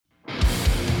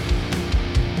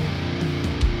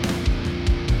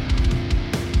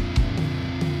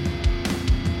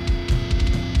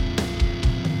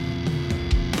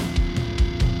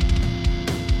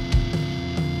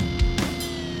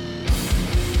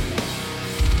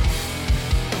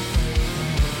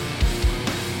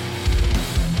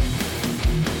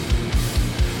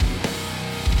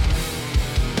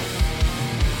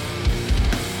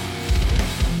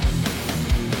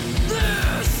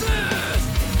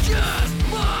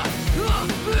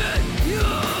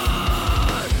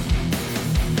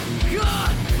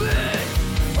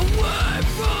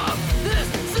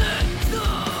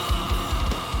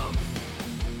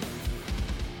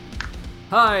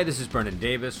Hi, this is Brendan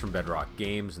Davis from Bedrock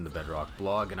Games and the Bedrock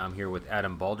blog, and I'm here with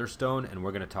Adam Balderstone, and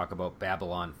we're going to talk about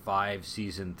Babylon 5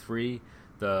 Season 3,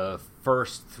 the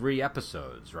first 3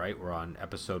 episodes, right? We're on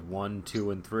episode 1,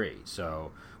 2, and 3.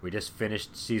 So we just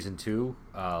finished Season 2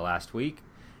 last week,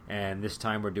 and this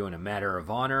time we're doing A Matter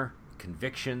of Honor,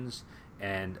 Convictions,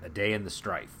 and A Day in the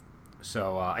Strife.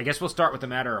 So I guess we'll start with A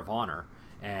Matter of Honor,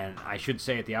 and I should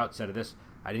say at the outset of this,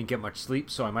 I didn't get much sleep,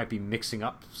 so I might be mixing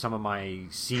up some of my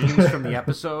scenes from the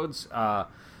episodes, but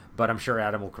I'm sure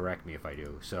Adam will correct me if I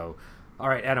do. So, all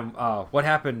right, Adam, what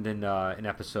happened in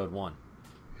episode 1?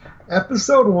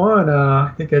 Episode 1,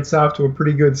 I think it's off to a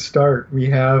pretty good start. We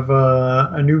have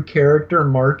a new character,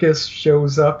 Marcus,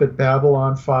 shows up at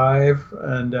Babylon 5,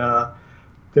 and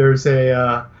there's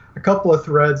a couple of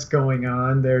threads going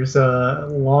on. There's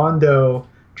Londo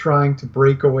trying to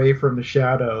break away from the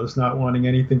Shadows, not wanting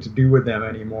anything to do with them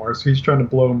anymore. So he's trying to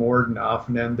blow Morden off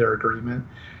and end their agreement,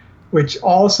 which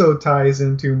also ties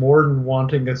into Morden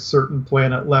wanting a certain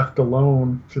planet left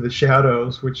alone for the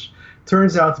Shadows, which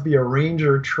turns out to be a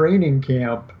Ranger training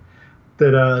camp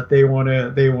that they want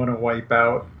to wipe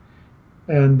out.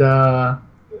 And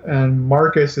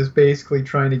Marcus is basically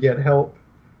trying to get help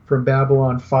from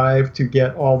Babylon 5 to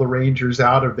get all the Rangers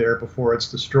out of there before it's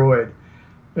destroyed.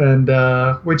 And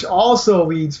which also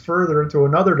leads further into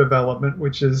another development,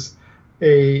 which is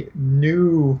a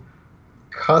new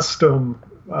custom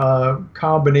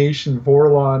combination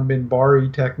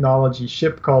Vorlon-Minbari technology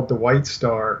ship called the White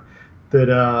Star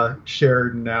that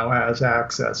Sheridan now has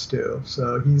access to.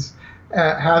 So he's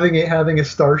having a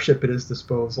starship at his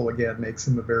disposal again makes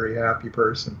him a very happy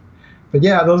person. But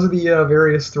yeah, those are the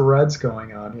various threads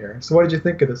going on here. So what did you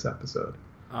think of this episode?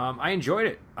 I enjoyed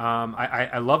it.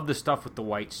 I love the stuff with the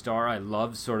White Star. I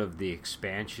love sort of the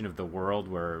expansion of the world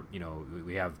where,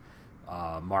 we have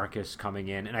Marcus coming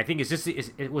in. And I think,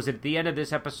 was it at the end of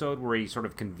this episode where he sort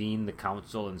of convened the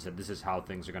council and said this is how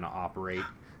things are going to operate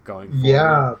going forward?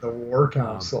 Yeah, the War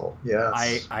Council,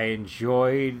 yes. I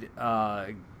enjoyed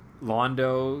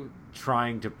Londo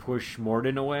trying to push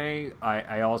Morden away.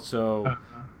 I also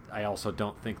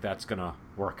don't think that's going to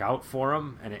work out for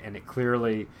him, and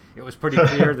it was pretty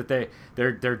clear that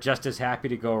they're just as happy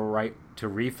to go right to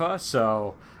Rifa.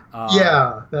 So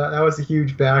that was a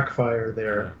huge backfire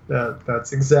there. Yeah.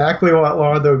 That's exactly what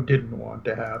Londo didn't want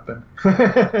to happen.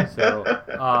 So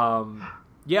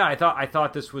I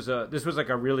thought this was like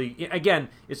a really, again,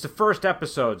 it's the first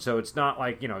episode, so it's not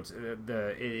like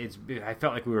I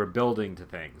felt like we were building to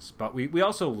things, but we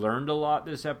also learned a lot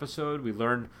this episode. We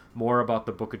learned more about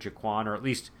the Book of Jaquan, or at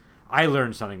least I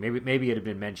learned something. Maybe it had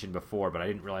been mentioned before, but I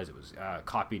didn't realize it was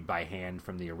copied by hand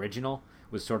from the original.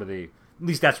 Was sort of at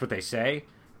least that's what they say.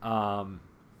 I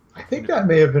think that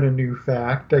may have been a new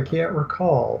fact. I can't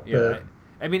recall. Yeah, but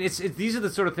I mean, it's these are the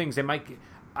sort of things they might.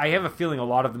 I have a feeling a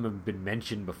lot of them have been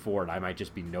mentioned before, and I might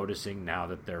just be noticing now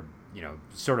that they're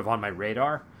sort of on my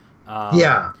radar. But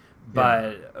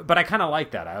I kind of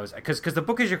like that. I was because the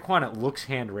Book of Jaquan, it looks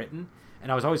handwritten.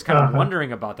 And I was always kind of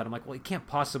wondering about that. I'm like, well, he can't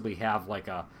possibly have like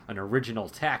an original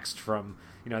text from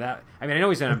that. I mean, I know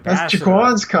he's an ambassador. That's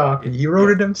Jaquan's copy. He wrote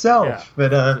it himself.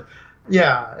 Yeah. But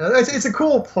it's a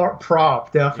cool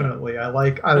prop. Definitely, yeah.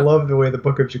 I love the way the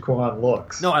Book of Jaquan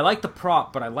looks. No, I like the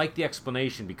prop, but I like the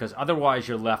explanation because otherwise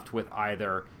you're left with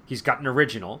either he's got an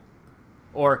original,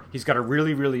 or he's got a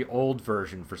really really old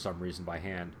version for some reason by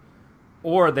hand,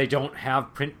 or they don't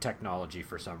have print technology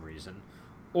for some reason.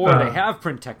 Or they have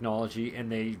print technology and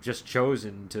they've just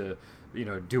chosen to,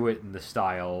 do it in the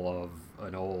style of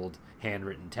an old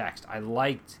handwritten text. I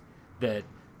liked that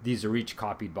these are each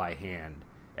copied by hand,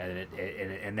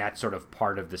 and that's sort of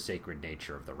part of the sacred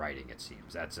nature of the writing. It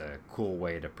seems that's a cool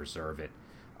way to preserve it,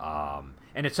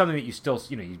 and it's something that you still,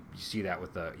 you see that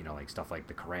with the, like stuff like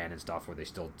the Quran and stuff, where they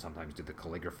still sometimes do the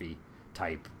calligraphy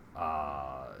type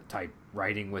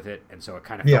writing with it, and so it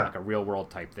kind of felt like a real world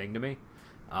type thing to me.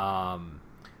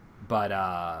 But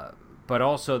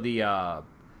also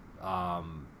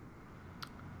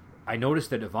I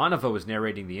noticed that Ivanova was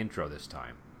narrating the intro this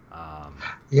time.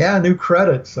 New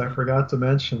credits. I forgot to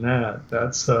mention that.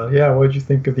 That's what did you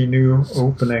think of the new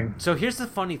opening? So here's the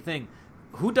funny thing: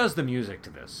 who does the music to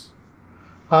this?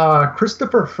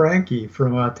 Christopher Franke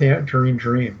from Tangerine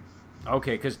Dream.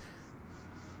 Okay, because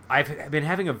I've been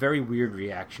having a very weird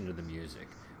reaction to the music.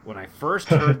 When I first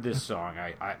heard this song,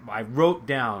 I wrote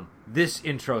down, this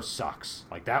intro sucks.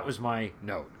 Like, that was my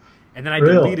note. And then I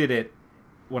deleted it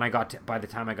when by the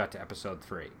time I got to episode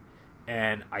 3.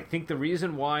 And I think the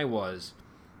reason why was,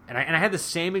 and I had the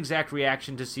same exact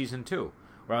reaction to season 2,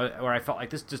 where I felt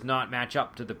like this does not match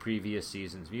up to the previous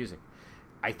season's music.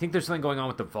 I think there's something going on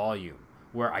with the volume,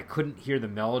 where I couldn't hear the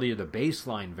melody or the bass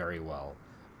line very well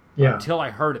Yeah. until I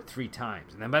heard it 3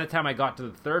 times. And then by the time I got to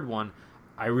the third one,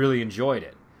 I really enjoyed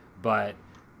it. But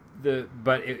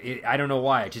I don't know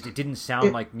why. It didn't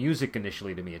sound like music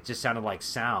initially to me. It just sounded like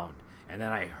sound. And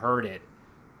then I heard it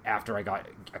after I got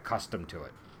accustomed to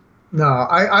it. No,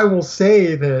 I will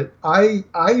say that I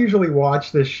usually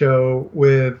watch this show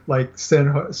with like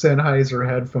Sennheiser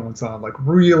headphones on, like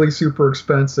really super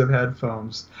expensive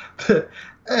headphones,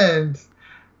 and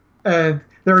there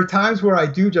are times where I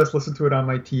do just listen to it on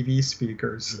my TV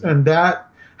speakers, and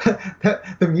that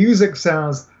the music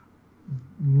sounds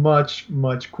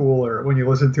much cooler when you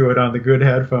listen to it on the good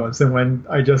headphones than when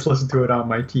I just listen to it on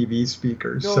my TV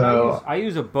speakers. No, so I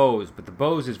use a Bose, but the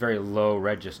Bose is very low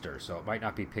register, so it might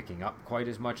not be picking up quite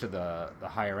as much of the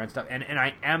higher end stuff.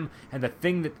 And the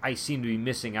thing that I seem to be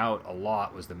missing out a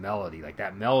lot was the melody. Like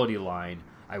that melody line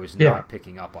I was not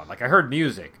picking up on. Like I heard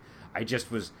music, it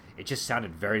just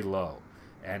sounded very low.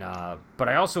 And but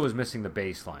I also was missing the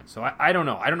bass line. So I don't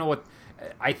know. I don't know what.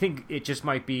 I think it just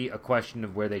might be a question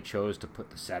of where they chose to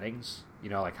put the settings,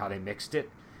 like how they mixed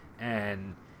it.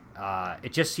 And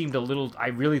it just seemed a little, I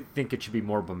really think it should be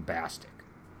more bombastic.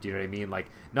 Do you know what I mean? Like,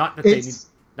 not that they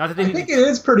I think it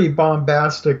is pretty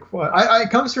bombastic. It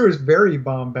comes through as very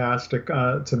bombastic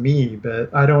to me,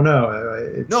 but I don't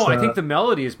know. I think the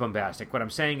melody is bombastic. What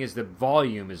I'm saying is the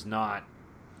volume is not.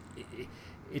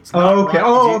 It's not okay.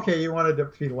 Right. Okay. You wanted to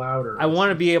be louder. I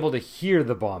want to be able to hear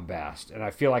the bombast, and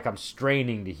I feel like I'm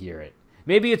straining to hear it.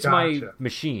 Maybe it's my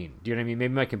machine. Do you know what I mean?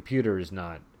 Maybe my computer is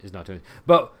not doing it.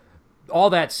 But all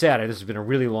that said, this has been a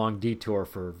really long detour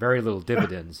for very little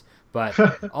dividends. But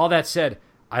all that said,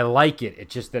 I like it.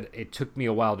 It's just that it took me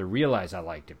a while to realize I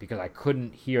liked it because I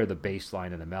couldn't hear the bass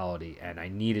line and the melody, and I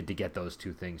needed to get those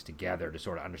two things together to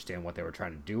sort of understand what they were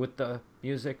trying to do with the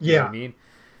music. You know what I mean?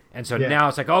 And so now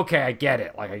it's like, okay, I get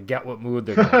it. Like, I get what mood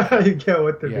they're going. You get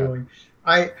what they're doing.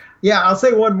 I'll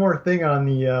say one more thing on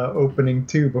the opening,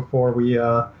 too, before we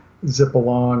zip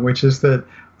along, which is that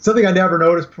something I never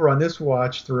noticed before on this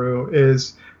watch through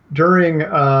is during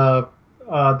the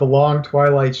Long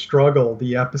Twilight Struggle,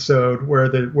 the episode where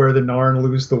the Narn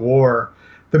lose the war,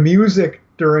 the music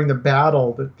during the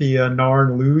battle that the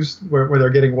Narn lose, where they're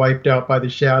getting wiped out by the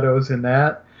shadows, and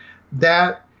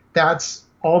that's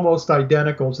almost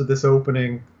identical to this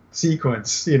opening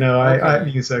sequence,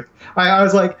 music. I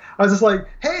was just like,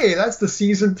 hey, that's the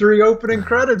season 3 opening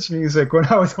credits music when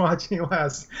I was watching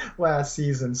last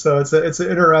season. So it's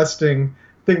an interesting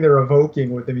thing they're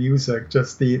evoking with the music.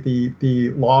 Just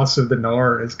the loss of the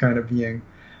Narn is kind of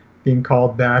being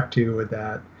called back to with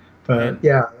that. But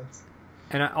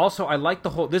And I like the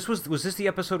whole. Was this the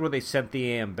episode where they sent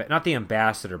not the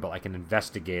ambassador, but like an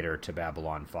investigator to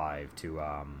Babylon 5 to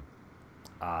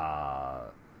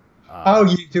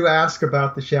you do ask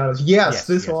about the shadows. Yes,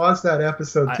 this was that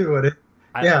episode too.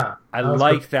 I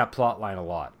liked that plot line a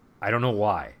lot. I don't know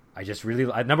why. I just really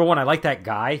number one, I like that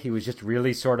guy. He was just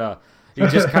really sort of. He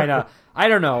just kind of. I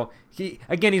don't know. He's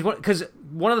because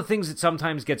one of the things that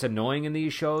sometimes gets annoying in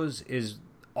these shows is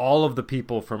all of the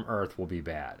people from Earth will be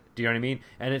bad. Do you know what I mean?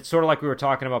 And it's sort of like we were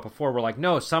talking about before. We're like,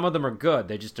 no, some of them are good.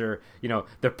 They just are,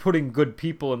 they're putting good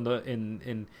people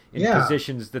in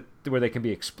positions where they can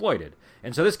be exploited.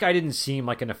 And so this guy didn't seem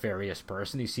like a nefarious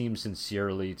person. He seemed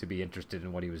sincerely to be interested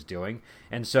in what he was doing.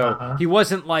 And so he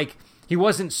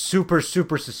wasn't super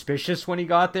suspicious when he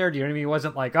got there. Do you know what I mean? He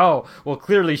wasn't like, oh, well,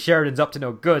 clearly Sheridan's up to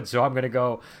no good, so I'm going to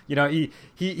go.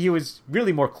 He was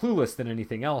really more clueless than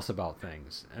anything else about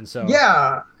things. And so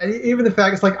even the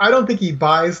fact it's like I don't think he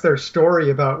buys their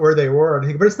story about where they were or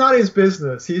anything, but it's not his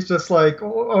business. He's just like,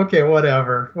 oh, okay,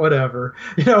 whatever.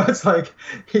 It's like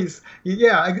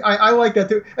I like that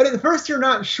too. And at first you're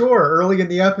not sure. Early in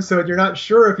the episode, you're not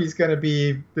sure if he's going to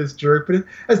be this jerk, but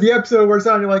as the episode wears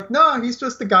on, you're like, no, he's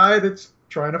just the guy that's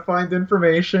trying to find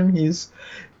information. He's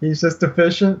just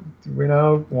efficient,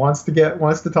 wants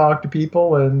to talk to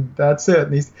people, and that's it.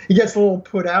 And he gets a little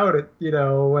put out at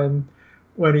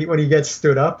when he gets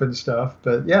stood up and stuff.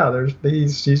 But he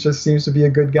just seems to be a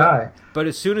good guy. But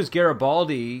as soon as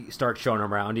Garibaldi starts showing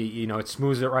him around, it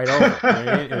smooths it right over.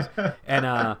 Right? And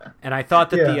I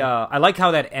thought that I like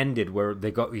how that ended, where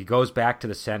he goes back to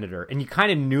the senator, and you kind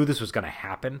of knew this was going to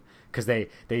happen because they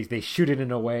shoot it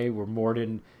in a way where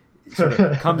Morden sort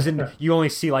of comes in. You only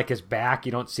see like his back,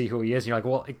 you don't see who he is, and you're like,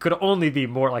 well, it could only be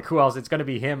more like who else? It's going to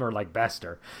be him or like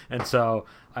Bester. And so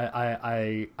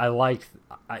I like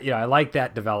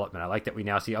that development. I like that we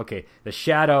now see, okay, the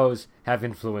shadows have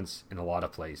influence in a lot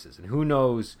of places, and who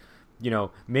knows,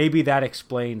 maybe that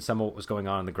explains some of what was going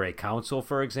on in the Grey Council,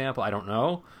 for example. I don't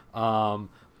know,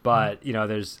 but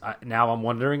there's now I'm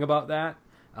wondering about that.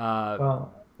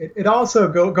 It also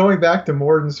going back to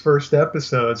Morden's first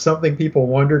episode. Something people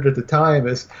wondered at the time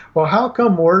is, well, how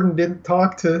come Morden didn't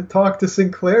talk to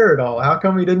Sinclair at all? How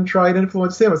come he didn't try to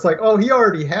influence him? It's like, oh, he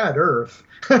already had Earth.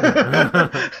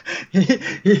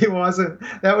 he wasn't.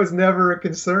 That was never a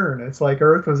concern. It's like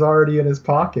Earth was already in his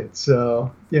pocket.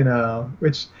 So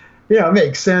which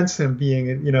makes sense. Him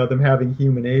being them having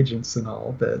human agents and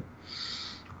all, but.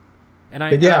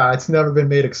 But yeah, it's never been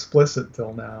made explicit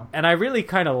till now. And I really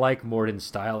kind of like Morden's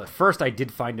style. At first, I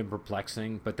did find him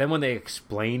perplexing, but then when they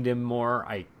explained him more,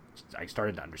 I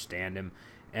started to understand him.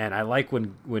 And I like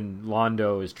when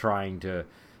Londo is trying to,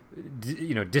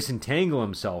 disentangle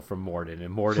himself from Morden,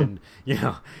 and Morden,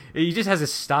 he just has a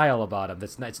style about him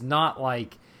it's not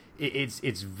like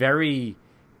it's very.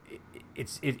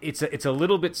 It's a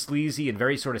little bit sleazy and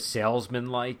very sort of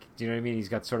salesman-like. Do you know what I mean? He's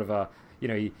got sort of a,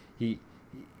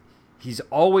 he's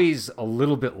always a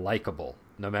little bit likable,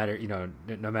 no matter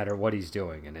what he's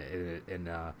doing, and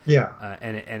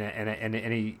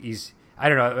he's I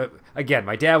don't know. Again,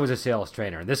 my dad was a sales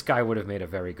trainer, and this guy would have made a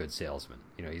very good salesman.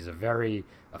 He's a very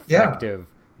effective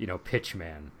pitch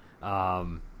man.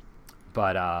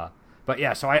 But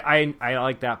yeah, so I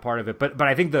like that part of it. But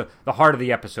I think the heart of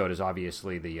the episode is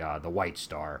obviously the White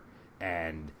Star,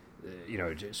 and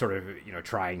sort of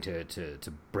trying to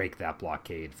break that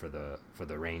blockade for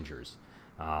the Rangers,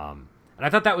 and I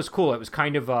thought that was cool. It was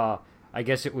kind of I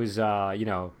guess it was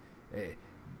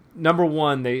number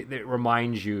one, it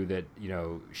reminds you that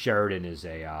Sheridan is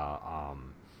a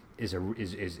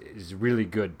really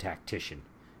good tactician,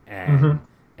 and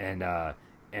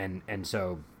and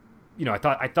so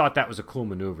I thought that was a cool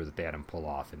maneuver that they had him pull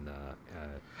off in the.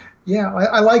 Yeah,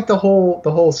 I like the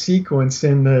whole sequence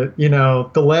in the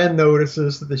Delenn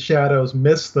notices that the shadows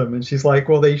miss them, and she's like,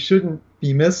 well, they shouldn't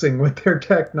be missing with their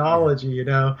technology,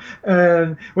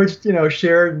 and which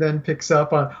Sheridan then picks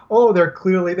up on. Oh,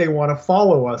 they want to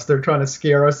follow us. They're trying to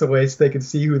scare us away so they can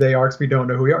see who they are, because we don't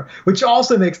know who we are. Which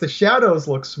also makes the shadows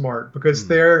look smart, because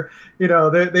they've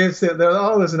said,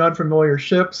 oh, there's an unfamiliar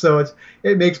ship, so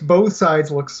it makes both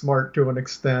sides look smart to an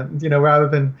extent, rather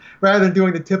than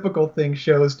doing the typical thing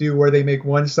shows do, where they make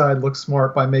one side look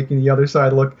smart by making the other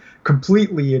side look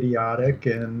completely idiotic,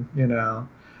 and I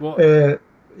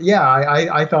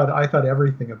thought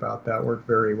everything about that worked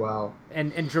very well,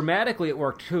 and dramatically it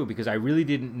worked too, because I really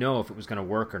didn't know if it was going to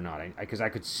work or not,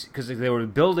 because they were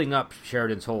building up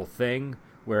Sheridan's whole thing,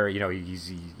 where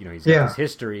he's got his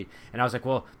history, and I was like,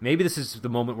 well, maybe this is the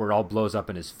moment where it all blows up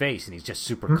in his face, and he's just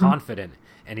super confident,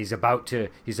 and he's about to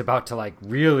like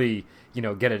really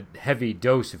get a heavy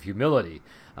dose of humility.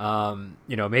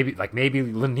 Maybe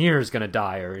Lanier's gonna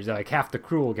die, or like half the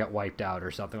crew will get wiped out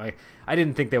or something. Like I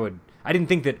didn't think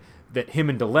that him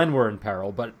and Delenn were in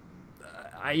peril, but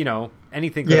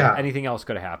anything else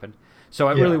could have happened. So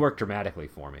it really worked dramatically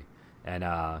for me, and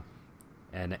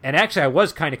actually I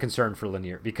was kind of concerned for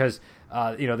Lanier, because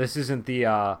this isn't the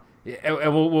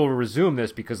and we'll resume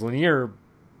this, because Lanier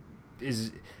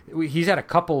he's had a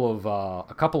couple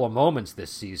of moments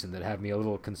this season that have me a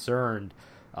little concerned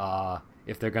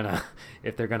if they're gonna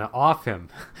off him.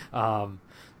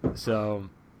 So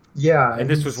yeah, and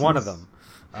this was one of them.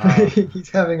 He's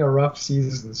having a rough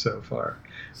season so far.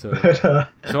 So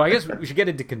I guess we should get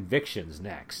into convictions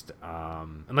next.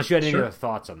 Unless you had any other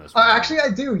thoughts on this one. Actually,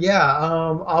 I do. Yeah.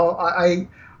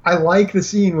 I like the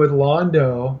scene with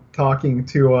Londo talking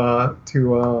to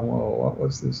what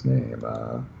was his name?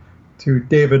 To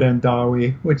David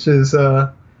Ndawi, which is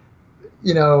where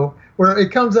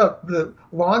it comes up that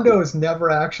Londo has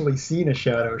never actually seen a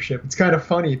shadow ship. It's kind of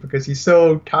funny, because he's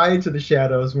so tied to the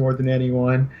shadows more than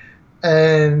anyone.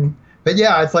 But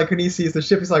yeah, it's like when he sees the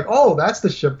ship, he's like, oh, that's the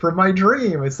ship from my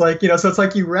dream. It's like, so it's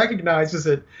like he recognizes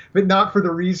it, but not for the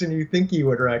reason you think he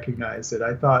would recognize it.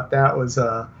 I thought that was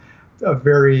a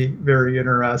very, very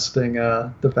interesting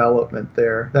development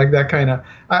there. That kind of,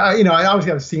 I always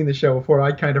have seen the show before.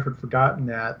 I kind of had forgotten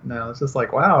that. Now it's just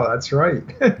like, wow, that's right.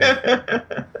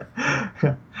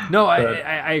 No,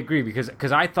 I agree,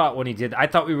 because I thought when he did, I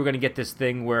thought we were going to get this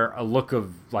thing where a look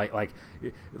of like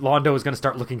Londo was going to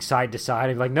start looking side to side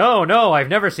and be like, no, I've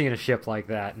never seen a ship like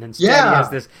that, and instead he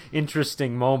has this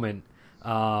interesting moment.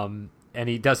 And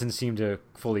he doesn't seem to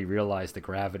fully realize the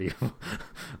gravity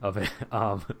of it.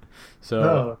 I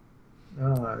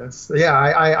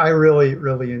really,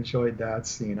 really enjoyed that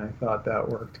scene. I thought that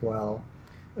worked well.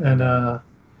 And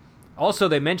also,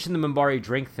 they mentioned the Minbari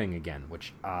drink thing again,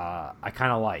 which I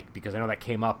kind of like, because I know that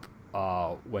came up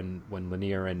when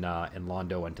Lanier and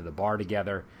Londo went to the bar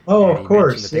together. Oh, and of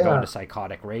course, mentioned that they go into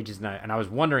psychotic rages, and I was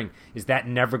wondering, is that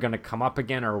never going to come up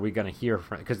again, or are we going to hear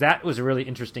from? Because that was a really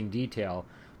interesting detail.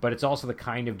 but it's also the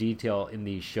kind of detail in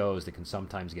these shows that can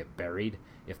sometimes get buried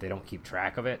if they don't keep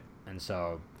track of it. And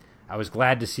so I was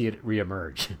glad to see it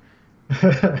reemerge.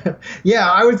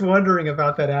 Yeah, I was wondering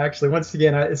about that actually. Once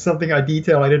again, it's something I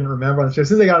detail I didn't remember. As soon as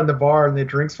they got in the bar and the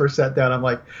drinks were set down, I'm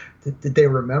like, did they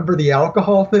remember the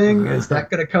alcohol thing? Is that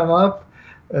going to come up?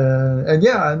 And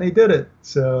yeah, and they did it.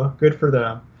 So good for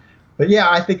them. But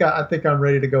yeah, I think I'm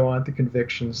ready to go on to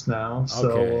Convictions now.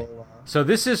 So, okay. So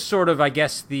this is sort of, I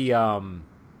guess, the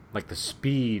like the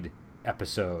Speed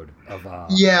episode of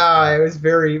yeah, it was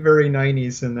very, very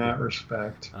 90s in that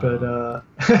respect. But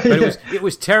it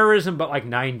was terrorism, but like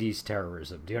 90s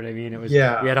terrorism. Do you know what I mean? It was,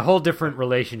 yeah. We had a whole different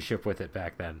relationship with it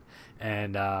back then.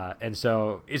 And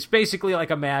so it's basically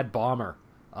like a mad bomber,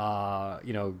 blowing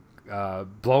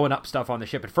up stuff on the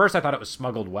ship. At first I thought it was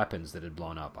smuggled weapons that had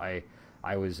blown up. I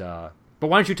was but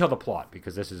why don't you tell the plot,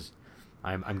 because this is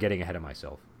I'm getting ahead of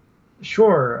myself.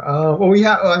 Sure. Well, we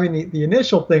have. I mean, the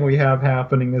initial thing we have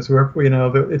happening is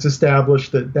it's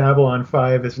established that Babylon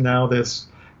 5 is now this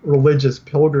religious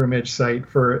pilgrimage site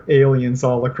for aliens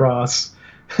all across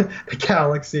the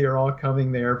galaxy are all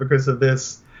coming there because of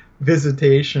this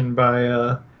visitation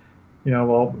by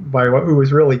who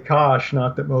was really Kosh.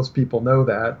 Not that most people know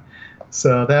that.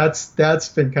 So that's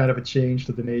been kind of a change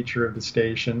to the nature of the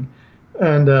station.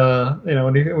 And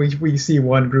we see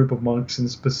one group of monks,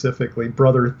 and specifically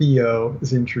Brother Theo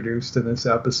is introduced in this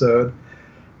episode.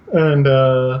 And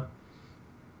but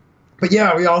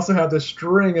yeah, we also have this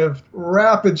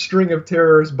rapid string of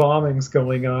terrorist bombings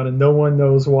going on, and no one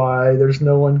knows why. There's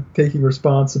no one taking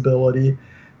responsibility.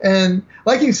 And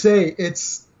like you say,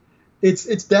 it's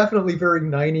definitely very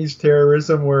 90s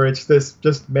terrorism, where it's this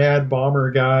just mad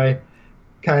bomber guy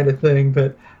kind of thing.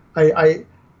 But like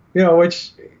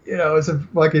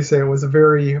you say, it was a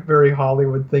very, very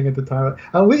Hollywood thing at the time.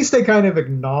 At least they kind of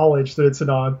acknowledge that it's an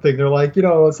odd thing. They're like,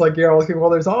 it's like, well,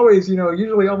 there's always,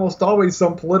 usually almost always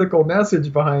some political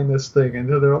message behind this thing. And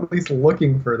they're at least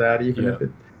looking for that, even if it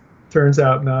turns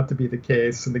out not to be the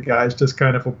case. And the guy's just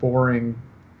kind of a boring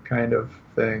kind of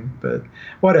thing. But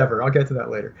whatever, I'll get to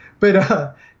that later. But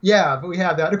but we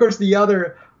have that. Of course, the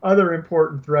other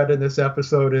important thread in this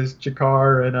episode is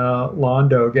G'Kar and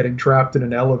Londo getting trapped in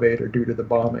an elevator due to the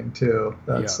bombing too.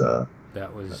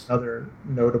 That was another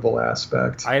notable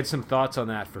aspect. I had some thoughts on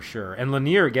that for sure. And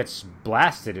Lennier gets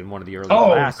blasted in one of the early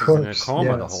blasts in a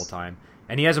coma the whole time.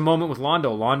 And he has a moment with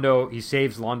Londo. He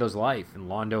saves Londo's life, and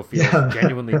Londo feels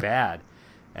genuinely bad.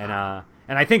 And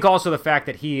I think also the fact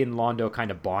that he and Londo kind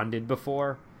of bonded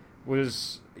before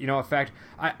was, a fact.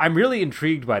 I'm really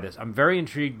intrigued by this. I'm very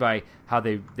intrigued by how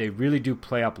they really do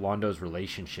play up Londo's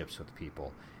relationships with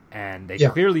people. And they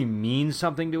clearly mean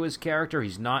something to his character.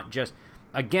 He's not just,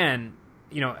 again,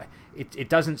 it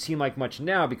doesn't seem like much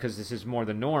now because this is more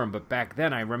the norm. But back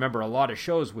then, I remember a lot of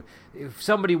shows, if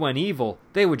somebody went evil,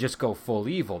 they would just go full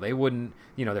evil. They wouldn't,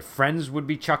 their friends would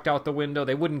be chucked out the window.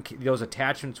 Those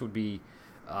attachments would be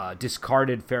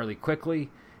discarded fairly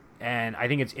quickly. And I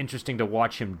think it's interesting to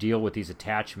watch him deal with these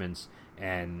attachments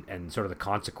and sort of the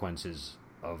consequences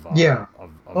of.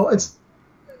 Well, it's.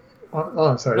 Oh,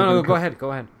 I'm sorry. No, go ahead.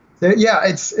 Yeah,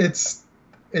 it's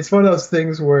one of those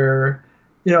things where,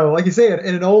 like you say,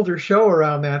 in an older show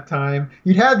around that time,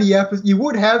 you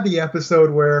would have the episode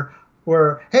where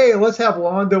hey, let's have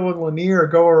Londo and Lennier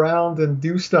go around and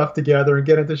do stuff together and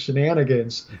get into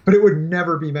shenanigans, but it would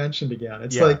never be mentioned again.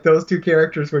 It's like those two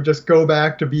characters would just go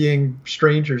back to being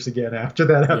strangers again after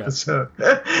that episode.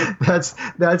 That's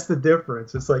the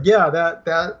difference. It's like,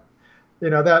 that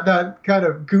kind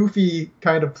of goofy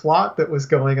kind of plot that was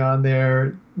going on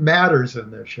there matters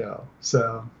in this show.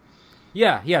 So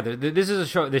this is a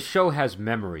show. This show has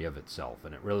memory of itself,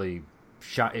 and it really.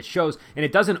 It shows, and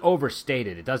it doesn't overstate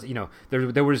it. It does,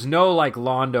 there was no like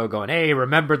Londo going, "Hey,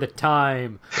 remember the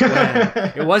time?" When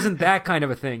it wasn't that kind of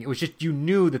a thing. It was just you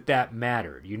knew that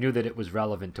mattered. You knew that it was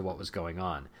relevant to what was going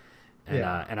on, and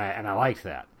I liked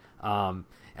that. And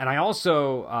I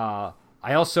also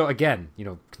again,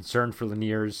 concerned for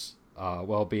Lennier's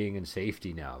well-being and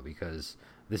safety now, because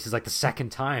this is like the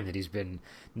second time that he's been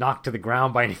knocked to the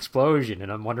ground by an explosion,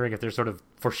 and I'm wondering if they're sort of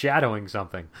foreshadowing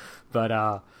something,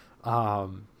 but the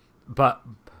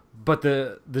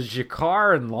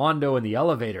G'Kar and Londo in the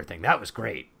elevator thing, that was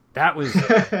great. That was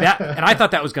that, and I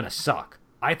thought that was gonna suck.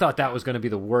 I thought that was gonna be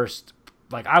the worst.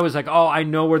 Like I was like, oh, I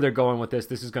know where they're going with this.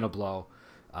 This is gonna blow.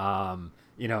 I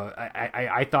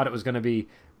thought it was gonna be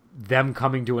them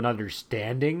coming to an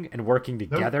understanding and working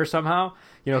together somehow.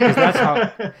 Because that's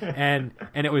how. And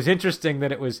it was interesting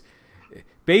that it was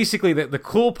basically the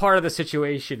cool part of the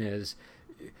situation is,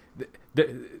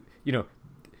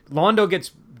 Londo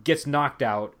gets gets knocked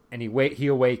out, and he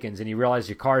awakens, and he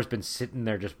realizes Jakar's been sitting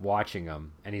there just watching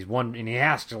him, and he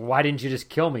asks, "Why didn't you just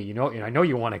kill me? You know, I know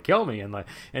you want to kill me." And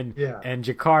and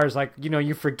Jakar's like,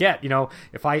 you forget,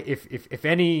 if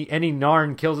any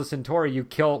Narn kills a Centauri, you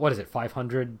kill, what is it,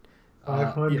 500.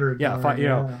 500.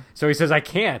 So he says, I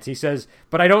can't. He says,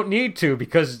 but I don't need to,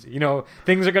 because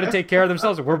things are going to take care of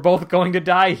themselves. We're both going to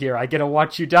die here. I get to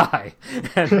watch you die.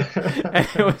 And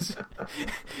it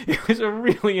was a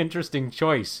really interesting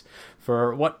choice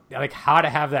for how to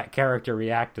have that character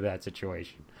react to that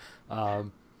situation.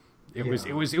 It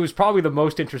was probably the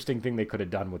most interesting thing they could have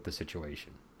done with the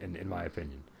situation, in my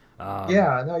opinion.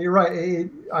 No, you're right.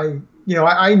 I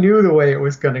knew the way it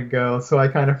was going to go, so I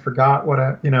kind of forgot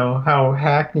how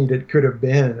hackneyed it could have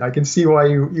been. I can see why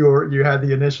you had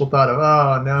the initial thought of,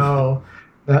 oh no,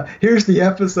 here's the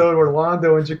episode where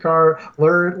Londo and Jakar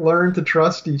learn to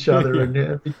trust each other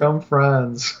and become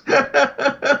friends.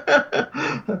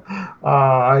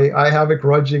 I have a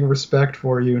grudging respect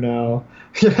for you now.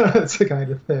 It's the kind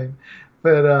of thing.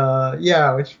 But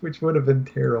which would have been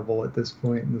terrible at this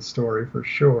point in the story for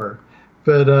sure.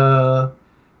 But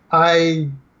I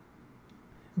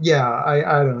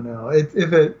don't know.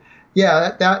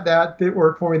 That did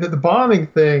work for me. The bombing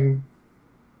thing,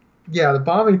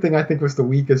 I think was the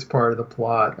weakest part of the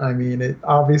plot. I mean,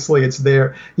 obviously it's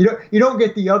there. You don't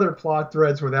get the other plot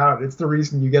threads without it. It's the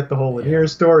reason you get the whole Lanier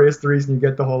story. It's the reason you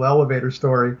get the whole elevator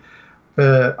story.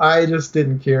 But I just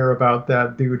didn't care about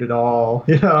that dude at all.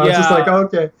 It's just like,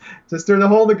 okay, just during the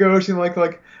whole negotiation,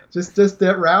 just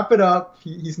wrap it up.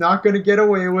 He's not going to get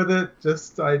away with it.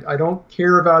 I don't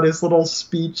care about his little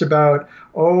speech about,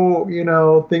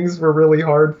 things were really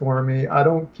hard for me. I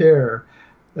don't care.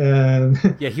 And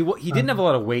he didn't have a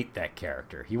lot of weight, that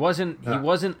character. He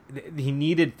he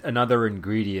needed another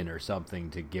ingredient or something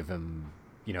to give him,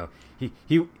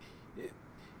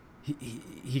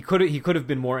 he could have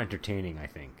been more entertaining, I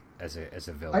think, as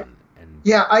a villain.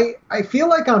 I feel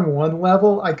like on one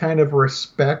level I kind of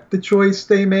respect the choice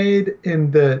they made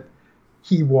in that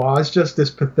he was just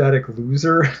this pathetic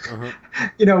loser,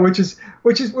 which is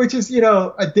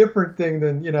a different thing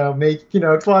than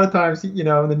it's a lot of times in the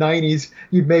 90s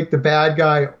you'd make the bad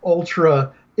guy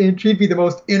ultra. He'd be the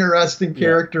most interesting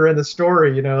character in the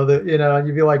story, and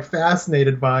you'd be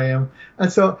fascinated by him.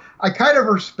 And so I kind of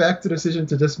respect the decision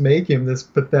to just make him this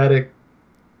pathetic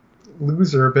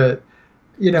loser, but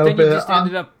you just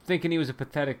ended up thinking he was a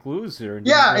pathec loser. And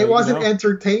it wasn't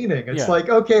entertaining. It's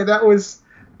okay, that was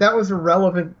a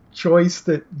relevant choice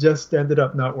that just ended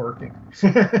up not working.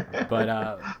 but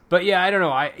I don't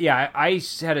know. I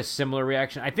had a similar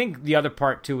reaction. I think the other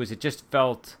part too is it just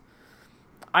felt,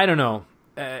 I don't know.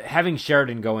 Having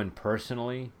Sheridan go in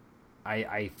personally,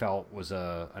 I felt was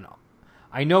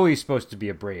I know he's supposed to be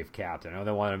a brave captain. I know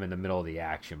they want him in the middle of the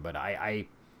action, but I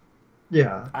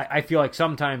feel like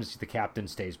sometimes the captain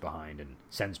stays behind and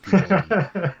sends people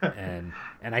in.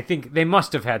 and I think they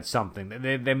must have had something.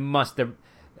 They must have.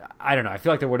 I don't know. I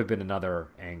feel like there would have been another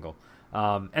angle.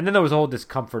 And then there was a whole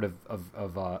discomfort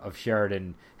of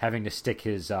Sheridan having to stick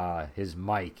his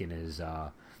mic in his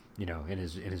in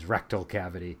his rectal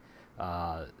cavity.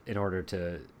 In order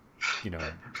to,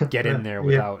 get in there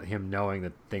without him knowing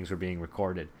that things were being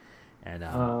recorded, and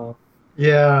he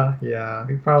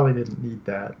probably didn't need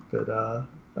that, but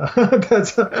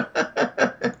that's,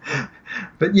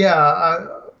 but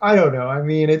I don't know. I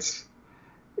mean, it's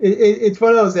one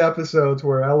of those episodes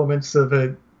where elements of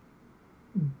it,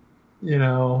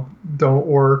 don't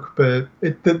work, but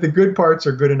the good parts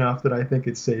are good enough that I think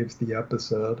it saves the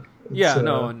episode.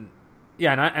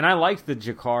 And I liked the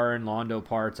Jakar and Londo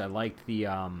parts. I liked the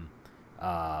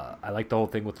whole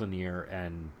thing with Lanier,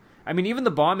 and I mean, even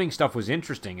the bombing stuff was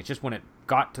interesting. It's just when it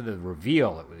got to the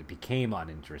reveal, it became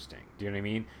uninteresting. Do you know what I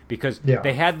mean? Because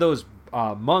they had those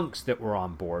monks that were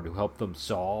on board who helped them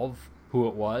solve who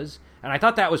it was, and I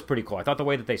thought that was pretty cool. I thought the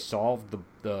way that they solved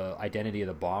the identity of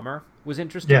the bomber was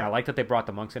interesting. I liked that they brought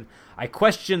the monks in. I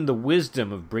questioned the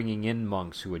wisdom of bringing in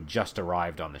monks who had just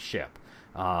arrived on the ship.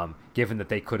 Given that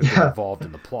they could have been involved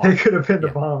in the plot. They could have been the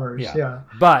bombers,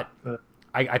 But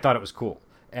I thought it was cool.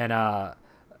 And I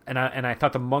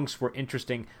thought the monks were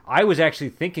interesting. I was actually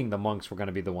thinking the monks were going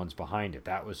to be the ones behind it.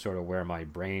 That was sort of where my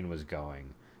brain was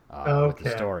going with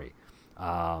the story.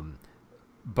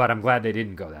 But I'm glad they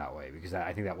didn't go that way, because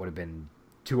I think that would have been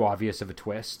too obvious of a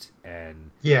twist.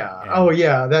 And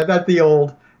that the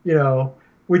old,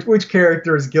 which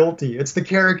character is guilty? It's the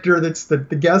character that's the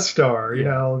guest star,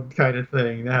 kind of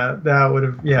thing. That would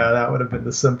have been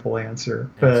the simple answer.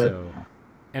 But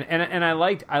and I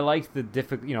liked the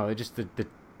difficult, just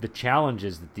the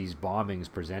challenges that these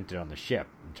bombings presented on the ship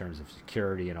in terms of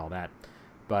security and all that.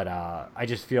 But I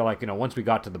just feel like, once we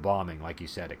got to the bombing, like you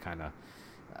said, it kind of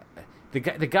the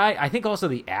guy. I think also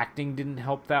the acting didn't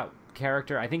help that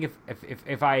character. I think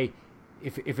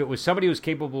if it was somebody who was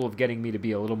capable of getting me to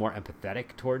be a little more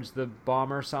empathetic towards the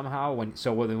bomber somehow,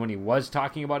 when he was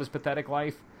talking about his pathetic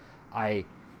life, I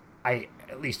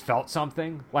at least felt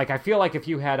something. Like, I feel like if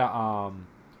you had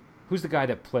who's the guy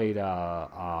that played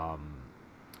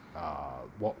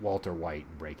Walter White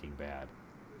in Breaking Bad?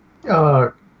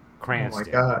 Cranston.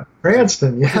 Oh my God,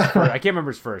 Cranston. Yeah, I can't remember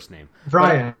his first name.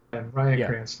 Bryan Yeah,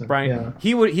 Cranston. Bryan. Yeah.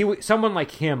 He would. Someone like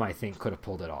him, I think, could have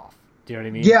pulled it off. Do you know what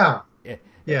I mean? Yeah.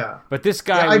 Yeah. But this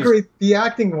guy, I agree. The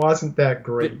acting wasn't that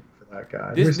great for that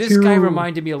guy. This guy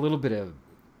reminded me a little bit of,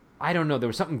 I don't know. There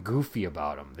was something goofy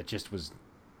about him that just was.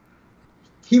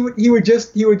 He would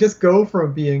just go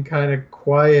from being kind of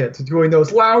quiet to doing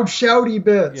those loud shouty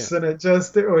bits, and it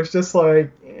was just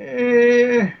like,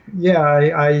 yeah,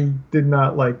 I did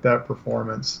not like that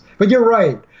performance. But you're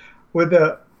right, with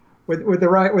a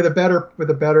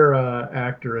better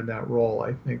actor in that role,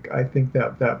 I think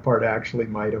that part actually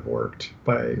might have worked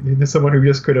by someone who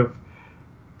just could have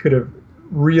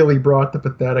really brought the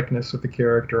patheticness of the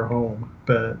character home,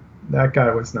 but that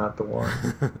guy was not the one.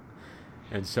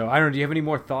 And so, I don't know, do you have any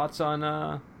more thoughts on...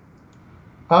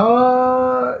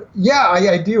 Yeah,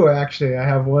 I do actually. I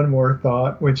have one more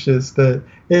thought, which is that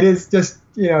it is just,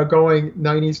 going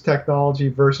 90s technology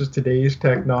versus today's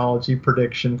technology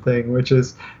prediction thing, which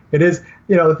is,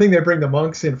 the thing they bring the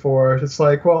monks in for. It's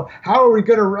like, well, how are we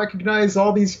going to recognize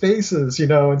all these faces,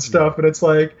 and stuff. And it's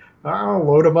like, I'll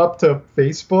load them up to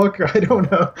Facebook. I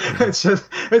don't know.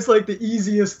 It's like the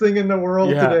easiest thing in the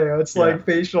world today. It's like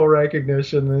facial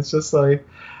recognition. It's just like,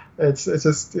 it's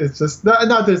just not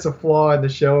that it's a flaw in the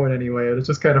show in any way. It's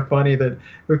just kind of funny that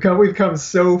we've come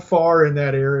so far in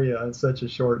that area in such a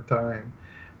short time.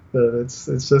 That it's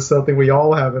just something we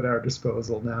all have at our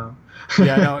disposal now.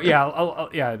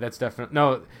 That's definitely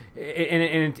no,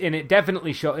 and it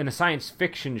definitely show in a science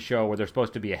fiction show where they're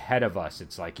supposed to be ahead of us.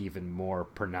 It's like even more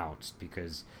pronounced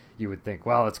because you would think,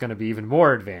 well, it's going to be even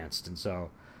more advanced, and so.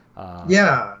 Like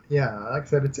I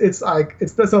said, it's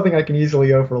not something I can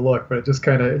easily overlook, but it just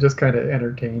kind of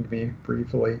entertained me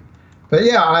briefly. But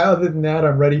yeah, other than that,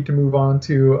 I'm ready to move on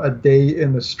to A Day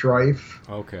in the Strife.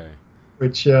 Okay.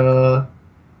 Which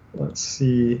let's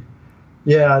see.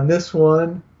 Yeah, in this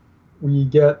one, we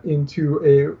get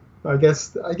into I guess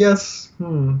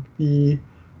the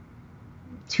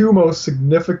two most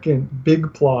significant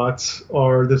big plots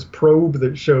are this probe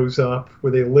that shows up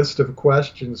with a list of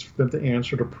questions for them to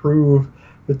answer to prove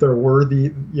that they're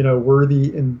worthy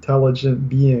intelligent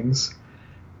beings.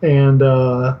 And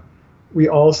we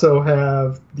also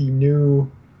have the new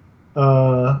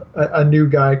a new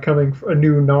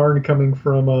Narn coming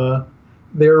from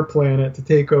their planet to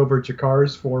take over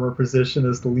Jakar's former position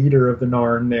as the leader of the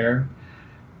Narn there.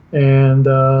 And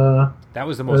that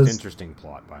was the most interesting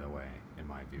plot, by the way, in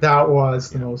my view. That was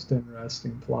the most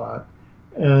interesting plot.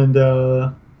 And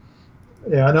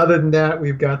and other than that,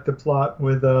 we've got the plot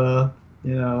with the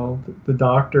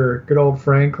doctor. Good old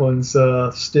Franklin's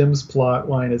Stims plot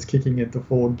line is kicking into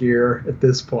full gear at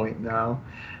this point now.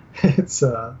 It's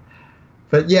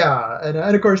but yeah, and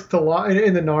of course Talon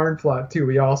in the Narn plot too.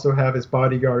 We also have his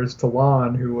bodyguards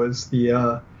Talon, who was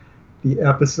the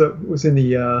episode was in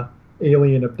the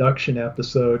alien abduction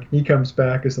episode. He comes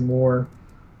back as a more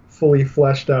fully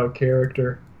fleshed out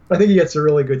character. I think he gets a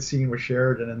really good scene with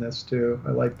Sheridan in this too.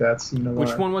 I like that scene a lot.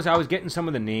 Which one was? I was getting some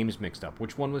of the names mixed up.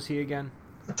 Which one was he again?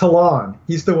 Talon.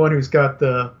 He's the one who's got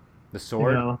the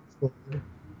sword.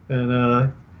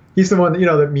 And he's the one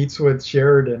that meets with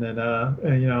Sheridan,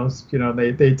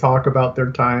 and they talk about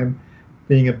their time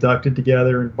being abducted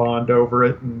together and bond over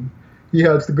it. And he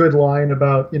has the good line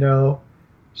about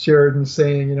Sheridan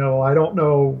saying, I don't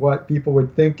know what people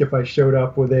would think if I showed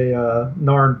up with a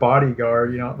Narn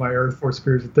bodyguard. My Earth Force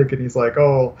superiors would think, and he's like,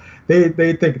 oh,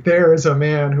 they think there is a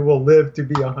man who will live to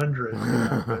be 100.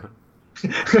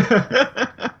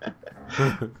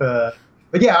 But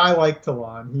yeah, I like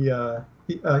Talon.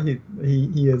 He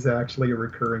is actually a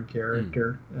recurring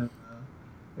character, and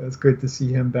it was good to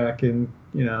see him back from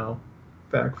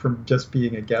just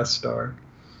being a guest star.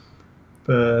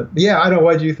 But yeah, I don't know.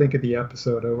 What did you think of the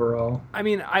episode overall? I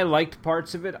mean, I liked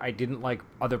parts of it. I didn't like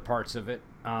other parts of it.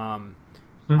 I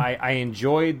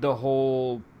enjoyed the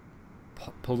whole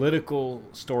political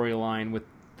storyline with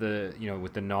the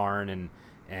Narn,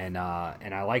 and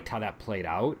I liked how that played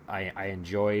out. I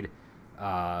enjoyed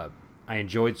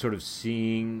sort of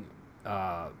seeing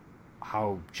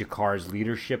how Jakar's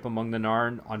leadership among the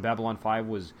Narn on Babylon 5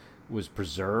 was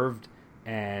preserved,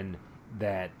 and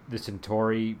that the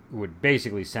Centauri would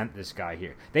basically sent this guy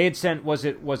here. They had sent, was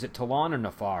it Talon or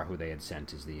Nafar who they had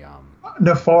sent as the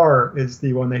Nafar is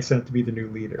the one they sent to be the new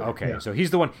leader. Okay, yeah. So he's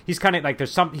the one. He's kind of like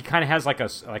he kind of has like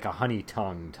a honey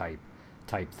tongue type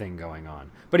thing going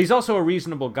on. But he's also a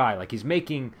reasonable guy. Like he's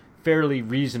making fairly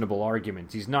reasonable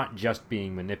arguments. He's not just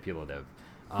being manipulative.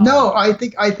 No, I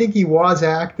think he was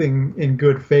acting in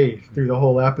good faith through the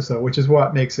whole episode, which is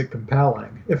what makes it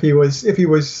compelling. If he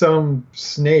was some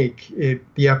snake,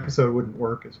 the episode wouldn't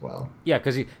work as well. Yeah,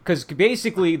 because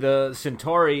basically the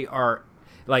Centauri are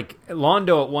like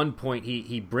Londo. At one point,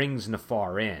 he brings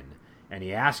Nafar in and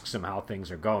he asks him how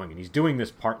things are going, and he's doing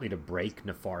this partly to break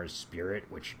Nafar's spirit,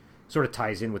 which sort of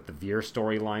ties in with the Veer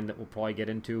storyline that we'll probably get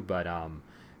into. But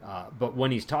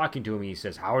when he's talking to him, he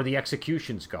says, "How are the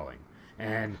executions going?"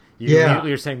 And you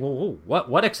immediately are saying, "Whoa,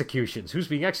 what executions? Who's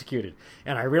being executed?"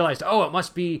 And I realized, oh, it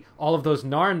must be all of those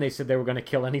Narn they said they were going to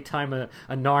kill anytime a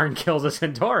Narn kills a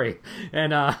Centauri.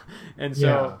 And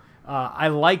so I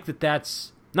like that.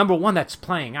 That's number one. That's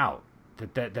playing out.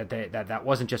 That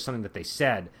wasn't just something that they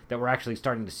said. That we're actually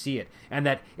starting to see it, and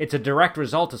that it's a direct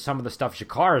result of some of the stuff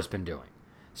G'Kar has been doing.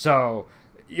 So.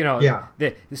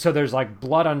 So there's like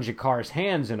blood on G'Kar's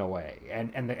hands in a way,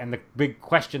 and the big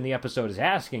question the episode is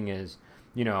asking is,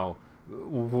 should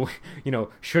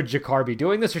G'Kar be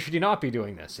doing this or should he not be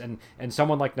doing this? And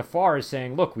someone like Nafar is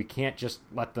saying, look, we can't just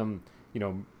let them,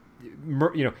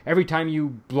 every time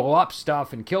you blow up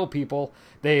stuff and kill people,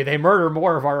 they murder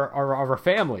more of our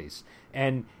families,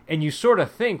 and you sort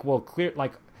of think, well, clear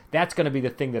like. That's going to be the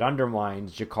thing that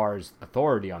undermines G'Kar's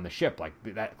authority on the ship. Like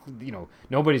that,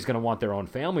 nobody's going to want their own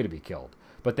family to be killed.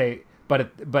 But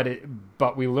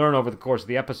we learn over the course of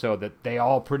the episode that they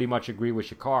all pretty much agree with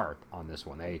G'Kar on this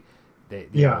one.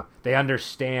 They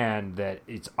understand that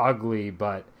it's ugly,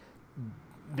 but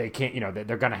they can't.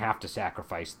 They're going to have to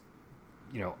sacrifice,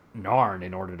 Narn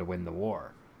in order to win the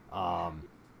war.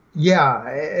 Yeah,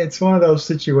 it's one of those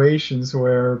situations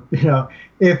where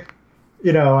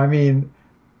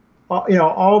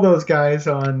all those guys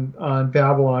on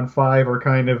Babylon 5 are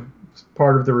kind of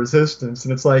part of the resistance,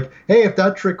 and it's like, hey, if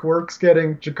that trick works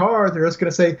getting G'Kar, they're just going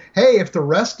to say, hey, if the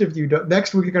rest of you don't,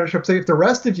 next week you're going to say, if the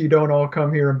rest of you don't all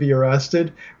come here and be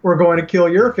arrested, we're going to kill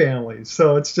your families.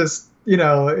 So it's just,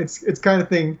 it's kind of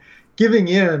thing. Giving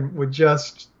in would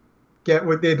just get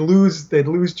what they'd lose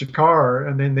G'Kar,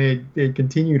 and then they'd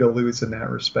continue to lose in that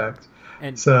respect.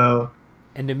 And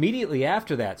immediately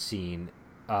after that scene,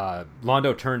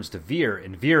 Londo turns to Veer,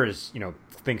 and Veer is,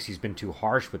 thinks he's been too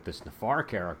harsh with this Nafar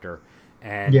character,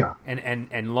 and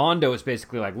Londo is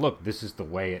basically like, look, this is the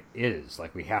way it is.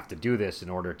 Like, we have to do this in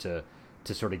order to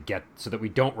sort of get so that we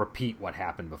don't repeat what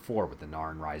happened before with the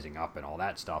Narn rising up and all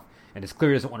that stuff. And it's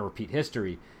clear he doesn't want to repeat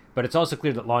history, but it's also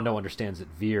clear that Londo understands that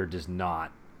Veer does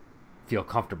not feel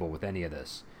comfortable with any of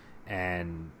this,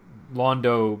 and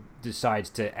Londo decides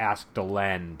to ask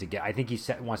Delenn to get. I think he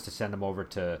wants to send him over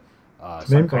to.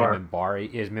 Some kind of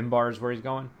Minbar. Is Minbar where he's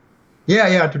going?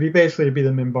 Yeah, to be the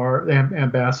Minbar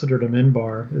ambassador to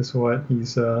Minbar is what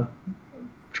he's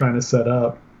trying to set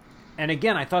up. And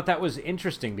again, I thought that was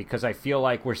interesting because I feel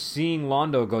like we're seeing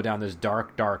Londo go down this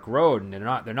dark road, and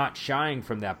they're not shying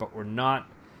from that, but we're not.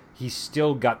 He's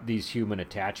still got these human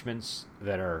attachments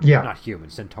that are not human,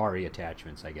 Centauri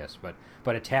attachments, I guess, but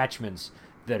attachments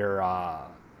that are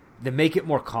that make it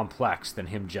more complex than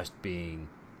him just being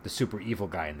the super evil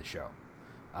guy in the show.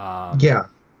 Go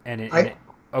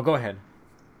ahead.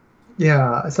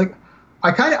 Yeah, it's like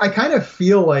I kind of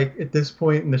feel like at this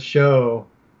point in the show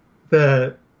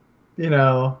that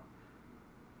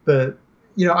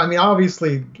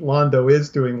obviously Londo is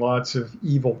doing lots of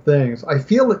evil things. I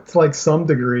feel it's like some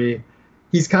degree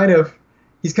I think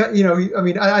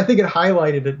it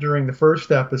highlighted it during the first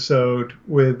episode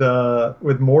with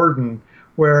Morden,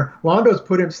 where Londo's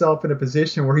put himself in a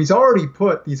position where he's already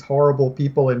put these horrible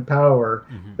people in power,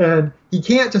 and he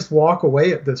can't just walk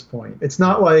away at this point. It's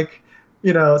not like,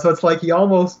 so it's like he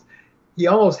almost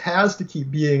has to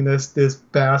keep being this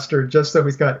bastard just so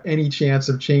he's got any chance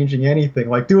of changing anything,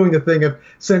 like doing the thing of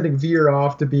sending Veer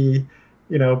off to be,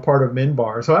 part of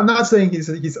Minbar. So I'm not saying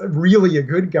he's really a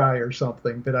good guy or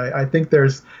something, but I think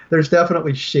there's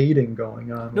definitely shading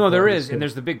going on. No, there is, and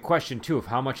there's the big question too of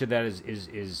how much of that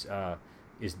is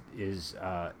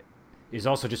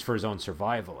also just for his own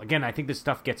survival. Again, I think this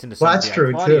stuff gets into some of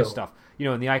the Claudius stuff.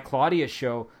 In the Claudius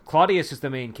show, Claudius is the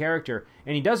main character,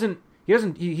 and he's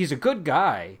a good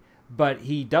guy, but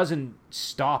he doesn't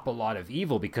stop a lot of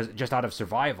evil because just out of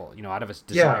survival, out of his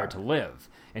desire to live.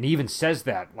 And he even says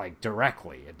that like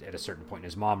directly at a certain point.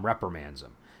 His mom reprimands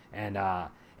him, and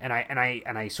And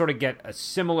I sort of get a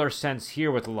similar sense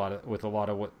here with a lot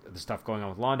of what the stuff going on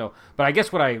with Londo. But I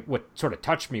guess what sort of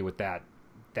touched me with that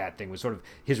thing was sort of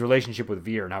his relationship with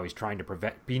Veer and how he's trying to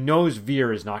prevent. He knows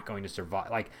Veer is not going to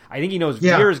survive. Like, I think he knows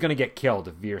Veer is going to get killed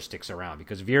if Veer sticks around,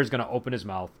 because Veer is going to open his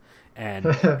mouth and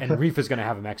Reef is going to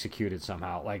have him executed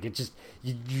somehow. Like, it just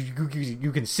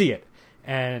you can see it,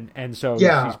 and so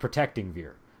he's protecting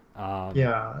Veer.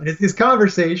 His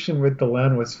conversation with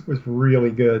Delenn was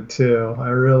really good too. I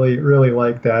really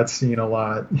liked that scene a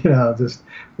lot. Just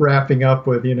wrapping up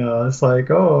with, it's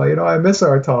like, oh, I miss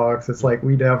our talks. It's like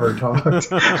we never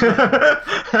talked.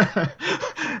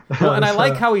 Well, and I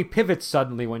like how he pivots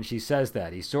suddenly when she says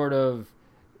that. He sort of,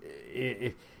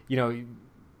 he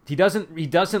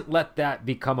doesn't let that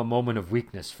become a moment of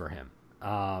weakness for him.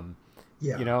 And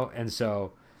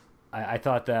so. I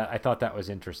thought that was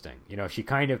interesting.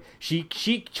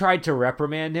 She tried to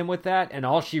reprimand him with that, and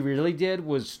all she really did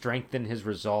was strengthen his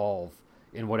resolve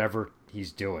in whatever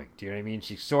he's doing. Do you know what I mean?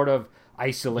 She sort of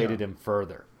isolated him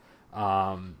further.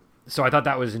 So I thought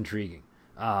that was intriguing.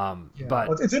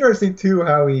 But it's interesting too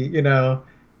how he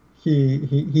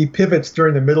pivots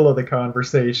during the middle of the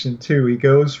conversation too. He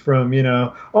goes from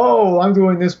oh, I'm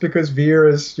doing this because Veer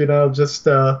is just.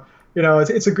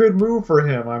 It's a good move for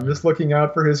him. I'm just looking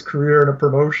out for his career and a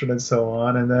promotion and so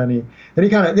on. And then he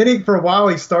for a while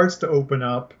he starts to open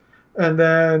up, and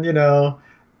then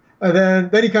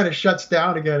then he kind of shuts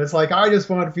down again. It's like, I just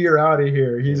want Veer out of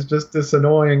here. He's just this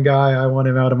annoying guy. I want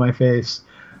him out of my face.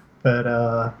 But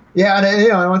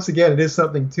and once again, it is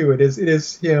something too. It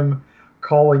is him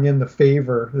calling in the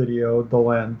favor that he owed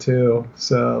Delenn too.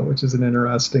 So, which is an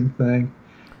interesting thing.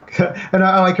 And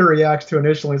I like her reaction to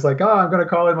initially. He's like, oh, I'm going to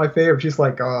call in my favor. She's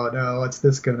like, oh, no, what's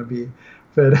this going to be?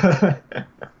 But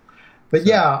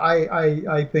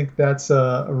I think that's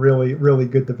a really, really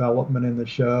good development in the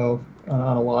show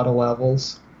on a lot of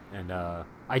levels. And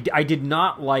I did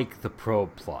not like the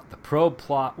probe plot. The probe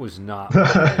plot was not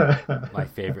my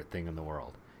favorite thing in the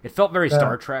world. It felt very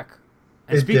Star Trek.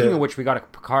 And speaking of which, we got a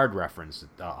Picard reference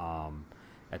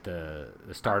at the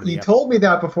start of the episode. You told me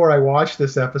that before I watched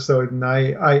this episode, and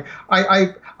I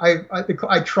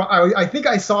think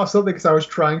I saw something because I was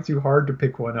trying too hard to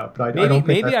pick one up. But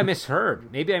I misheard.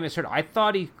 I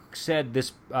thought he said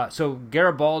this. So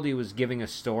Garibaldi was giving a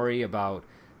story about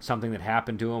something that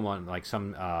happened to him on like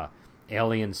some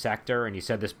alien sector, and he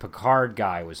said this Picard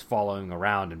guy was following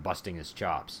around and busting his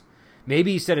chops.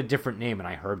 Maybe he said a different name, and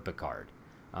I heard Picard.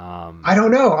 I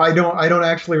don't know. I don't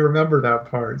actually remember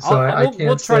that part, so I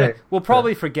can't say. We'll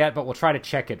probably forget, but we'll try to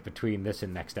check it between this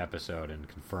and next episode and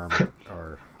confirm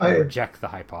or reject the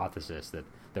hypothesis that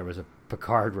there was a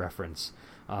Picard reference.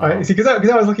 Because I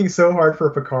was looking so hard for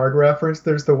a Picard reference.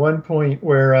 There's the one point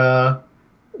where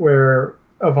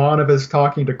Ivanova is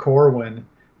talking to Corwin.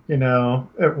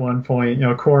 At one point,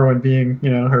 Corwin being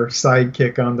her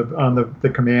sidekick on the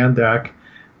command deck,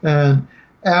 and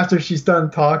after she's done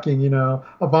talking,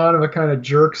 Ivanova kind of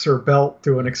jerks her belt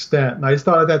to an extent. And I just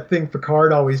thought of that thing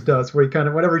Picard always does, where he kind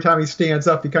of, every time he stands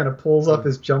up, he kind of pulls up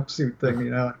his jumpsuit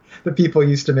thing, that people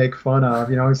used to make fun of.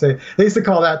 They used to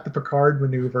call that the Picard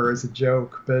maneuver as a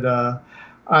joke. But so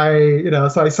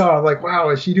I saw, like, wow,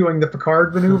 is she doing the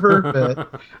Picard maneuver?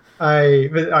 But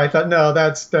I thought, no,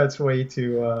 that's way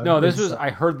too. No,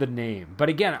 I heard the name. But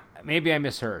again, maybe I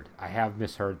misheard. I have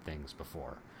misheard things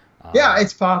before.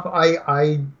 It's possible.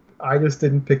 I just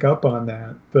didn't pick up on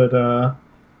that,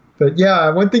 but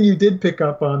yeah, one thing you did pick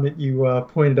up on that you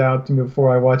pointed out to me before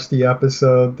I watched the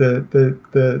episode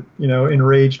that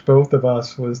enraged both of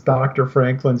us was Dr.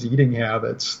 Franklin's eating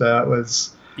habits. That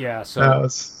was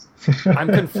I'm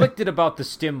conflicted about the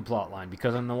Stim plotline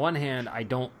because on the one hand, I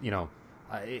don't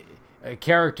a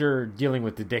character dealing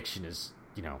with addiction is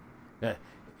it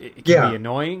can be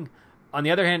annoying. On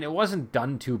the other hand, it wasn't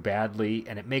done too badly,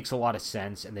 and it makes a lot of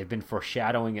sense, and they've been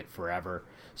foreshadowing it forever.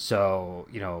 So,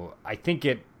 I think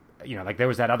it, like there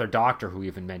was that other doctor who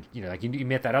even mentioned, like you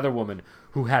met that other woman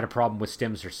who had a problem with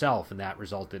stims herself, and that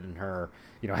resulted in her,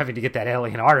 having to get that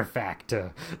alien artifact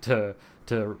to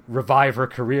revive her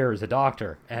career as a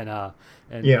doctor. And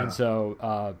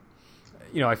so,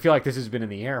 I feel like this has been in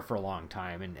the air for a long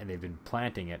time, and they've been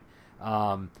planting it.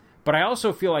 But I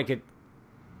also feel like it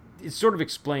sort of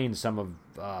explains some of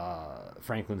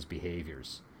Franklin's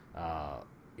behaviors. I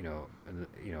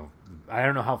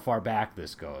don't know how far back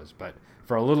this goes, but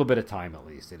for a little bit of time at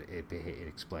least, it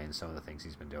explains some of the things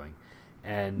he's been doing.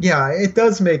 And yeah, it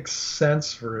does make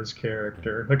sense for his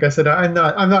character. Like I said, I'm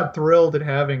not thrilled at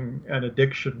having an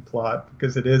addiction plot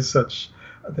because it is such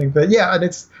a thing. But yeah, and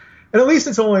at least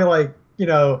it's only like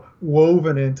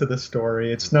woven into the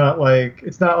story. It's not like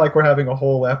we're having a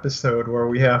whole episode where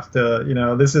we have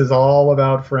to, this is all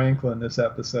about Franklin this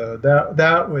episode.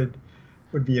 That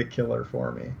would be a killer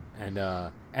for me. And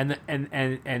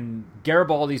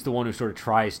Garibaldi's the one who sort of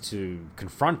tries to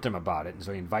confront him about it, and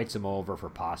so he invites him over for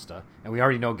pasta. And we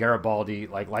already know Garibaldi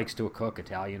likes to cook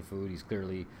Italian food.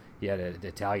 He had an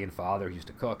Italian father who used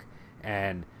to cook,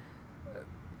 and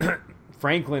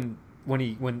Franklin,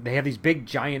 when they have these big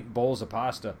giant bowls of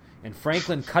pasta, and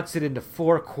Franklin cuts it into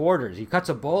 4 quarters. He cuts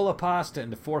a bowl of pasta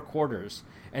into 4 quarters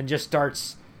and just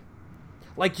starts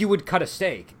like you would cut a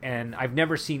steak. And I've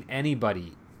never seen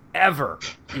anybody ever,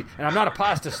 and I'm not a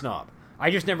pasta snob, I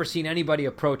just never seen anybody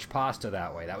approach pasta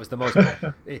that way. That was the most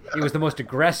it was the most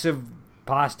aggressive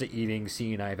pasta eating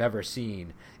scene I've ever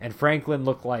seen. And Franklin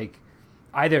looked like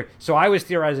so I was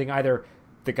theorizing either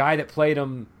the guy that played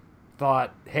him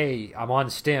thought, hey, I'm on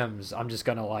stims, I'm just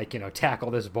gonna tackle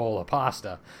this bowl of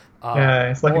pasta. Yeah,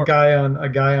 it's like a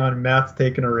guy on meth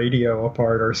taking a radio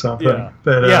apart or something. Yeah,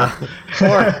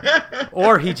 but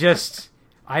or he just,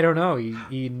 I don't know.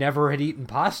 He never had eaten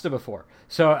pasta before,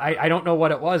 so I don't know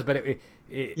what it was, but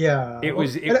it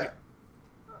was.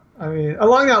 I mean,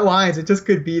 along that lines, it just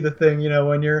could be the thing.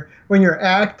 When you're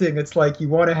acting, it's like you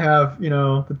want to have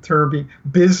the term being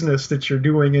business that you're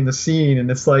doing in the scene, and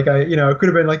it's like it could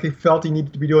have been like he felt he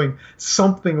needed to be doing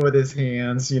something with his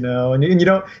hands, and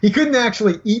he couldn't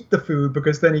actually eat the food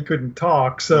because then he couldn't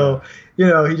talk. So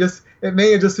it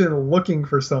may have just been looking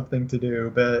for something to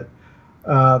do, but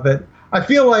I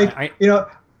feel like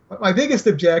my biggest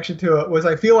objection to it was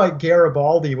I feel like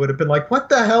Garibaldi would have been like, "What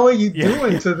the hell are you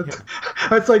doing?" So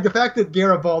it's like the fact that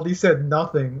Garibaldi said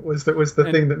nothing was the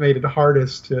thing that made it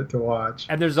hardest to watch.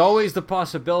 And there's always the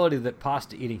possibility that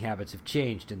pasta eating habits have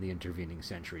changed in the intervening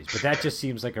centuries, but that just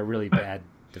seems like a really bad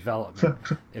development.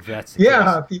 If that's the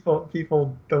case.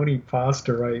 People don't eat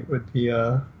pasta right would be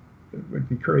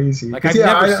crazy. Like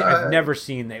I've never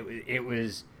seen it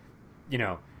was,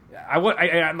 I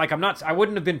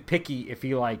wouldn't have been picky if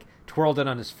he twirled it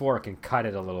on his fork and cut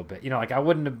it a little bit. I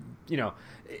wouldn't have,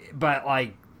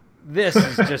 but this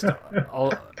is just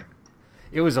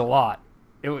it was a lot.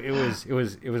 It was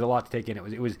a lot to take in.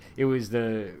 It was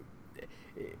the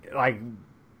I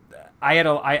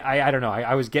don't know.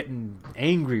 I was getting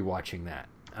angry watching that.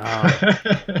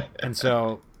 And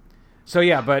so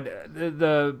yeah,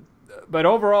 but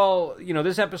overall,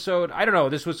 this episode, I don't know,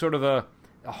 this was sort of a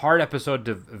hard episode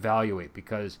to evaluate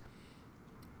because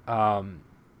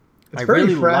it's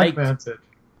very fragmented.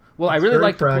 I really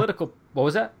liked the political. What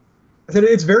was that? I said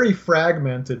it's very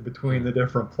fragmented between the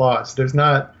different plots. There's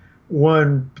not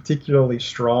one particularly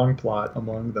strong plot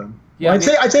among them. Yeah,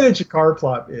 well, I'd say the G'Kar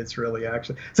plot is really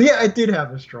actually. So yeah, it did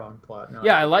have a strong plot.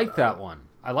 Yeah, I liked that one.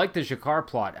 I liked the G'Kar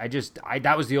plot.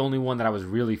 That was the only one that I was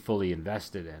really fully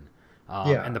invested in.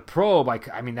 And the probe,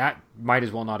 I mean, that might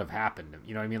as well not have happened.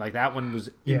 You know what I mean? That one was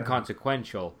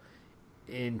inconsequential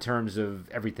in terms of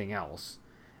everything else.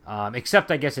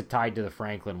 Except I guess it tied to the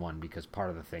Franklin one because part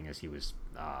of the thing is he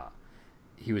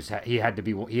had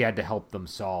to help them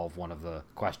solve one of the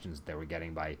questions that they were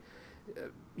getting by,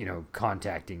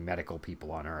 contacting medical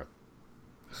people on Earth.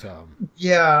 So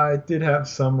yeah, it did have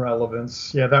some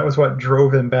relevance. Yeah, that was what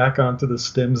drove him back onto the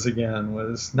stims again,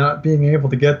 was not being able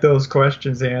to get those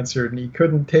questions answered, and he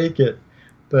couldn't take it.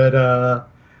 But I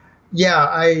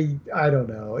don't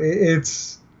know.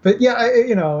 It's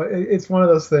one of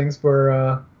those things where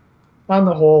on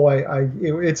the whole,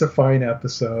 it's a fine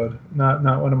episode. Not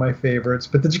one of my favorites,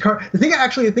 but the thing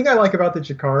I like about the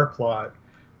G'Kar plot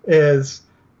is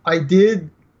I did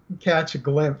catch a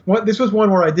glimpse. This was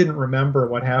one where I didn't remember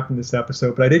what happened this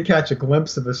episode, but I did catch a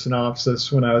glimpse of a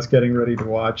synopsis when I was getting ready to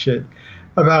watch it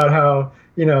about how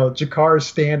G'Kar's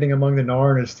standing among the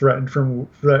Narn is threatened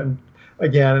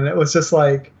again, and it was just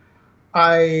like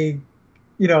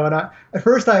and at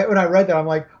first when I read that, I'm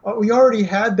like, oh, we already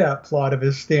had that plot of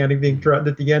his standing being threatened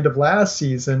at the end of last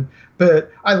season, but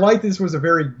I like this was a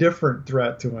very different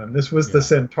threat to him. This was the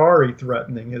Centauri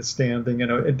threatening his standing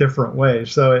in a different way.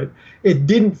 So it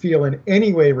didn't feel in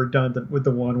any way redundant with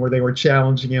the one where they were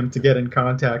challenging him to get in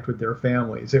contact with their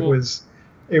families. It was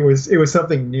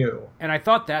something new. And I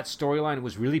thought that storyline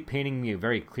was really painting me a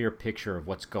very clear picture of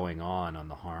what's going on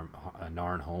the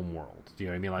Narn homeworld. Do you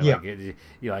know what I mean?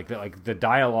 Like the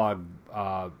dialogue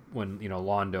when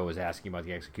Londo is asking about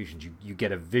the executions, you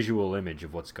get a visual image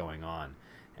of what's going on,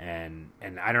 and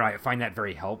I don't know. I find that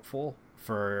very helpful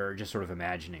for just sort of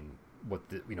imagining what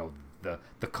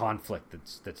the conflict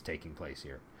that's taking place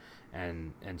here,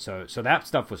 and so that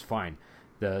stuff was fine.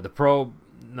 The probe,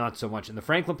 not so much. In the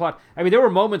Franklin plot, I mean, there were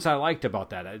moments I liked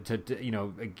about that.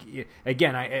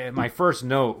 Again, my first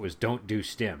note was don't do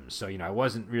stims, so I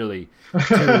wasn't really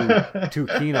too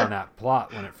keen on that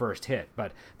plot when it first hit.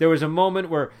 But there was a moment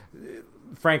where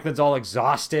Franklin's all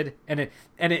exhausted, and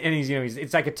he's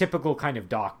it's like a typical kind of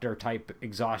doctor type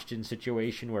exhaustion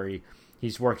situation where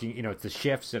he's working, it's the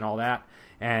shifts and all that.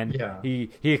 And he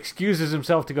excuses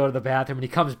himself to go to the bathroom, and he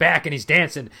comes back and he's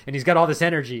dancing and he's got all this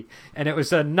energy. And it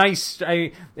was a nice.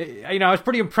 I was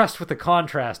pretty impressed with the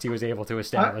contrast he was able to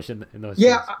establish in those.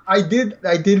 Yeah, scenes.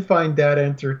 I did find that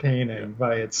entertaining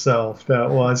by itself. That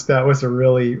was a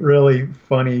really really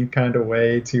funny kind of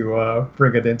way to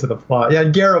bring it into the plot. Yeah,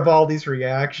 and Garibaldi's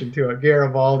reaction to it.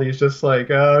 Garibaldi's just like,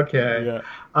 okay,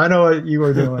 I know what you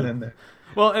were doing in there.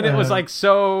 Well, and it was like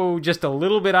so just a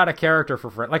little bit out of character for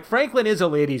Franklin. Like Franklin is a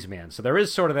ladies' man, so there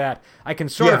is sort of that. I can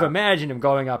sort of imagine him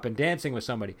going up and dancing with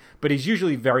somebody, but he's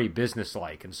usually very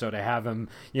businesslike, and so to have him,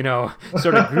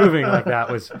 sort of grooving like that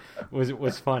was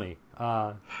funny.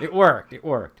 It worked.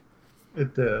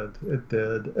 It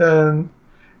did. And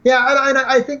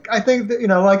I think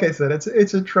that, like I said,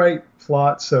 it's a trite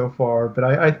plot so far, but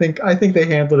I think they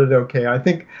handled it okay. I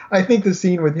think the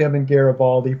scene with him and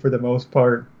Garibaldi, for the most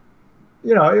part,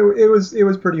 it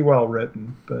was pretty well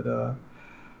written,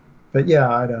 but yeah,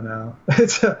 I don't know.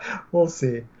 We'll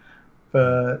see.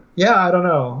 But yeah, I don't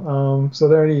know. So,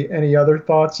 there any other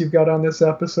thoughts you've got on this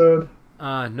episode?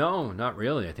 No, not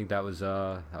really. I think that was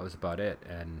about it.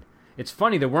 And it's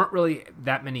funny, there weren't really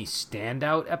that many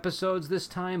standout episodes this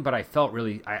time, but I felt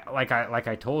really like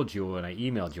I told you when I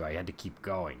emailed you, I had to keep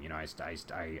going. I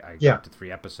got to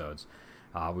 3 episodes.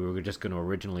 We were just going to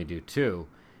originally do 2.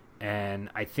 And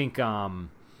I think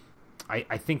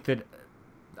I think that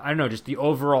I don't know, just the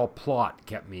overall plot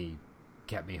kept me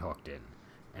hooked in,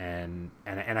 and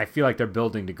I feel like they're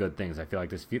building to good things. I feel like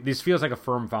this feels like a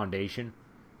firm foundation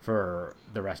for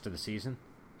the rest of the season.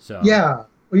 So yeah,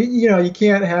 you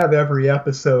can't have every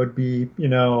episode be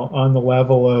on the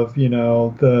level of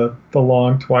the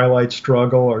long Twilight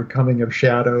Struggle or Coming of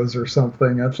Shadows or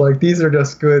something. It's like these are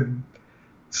just good,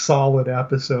 solid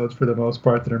episodes for the most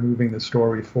part that are moving the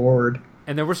story forward.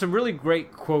 And there were some really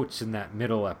great quotes in that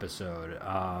middle episode.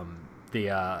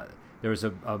 There was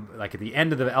a like at the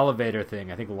end of the elevator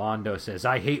thing, I think Londo says,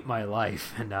 "I hate my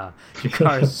life," and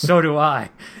Shakar, "So do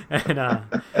I."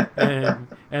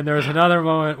 And there was another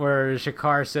moment where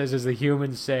Shakar says, as the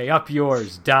humans say, "Up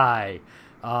yours, die,"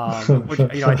 which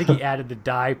I think he added the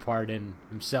 "die" part in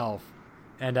himself.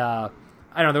 And I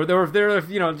don't know. There were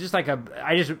just like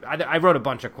I wrote a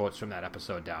bunch of quotes from that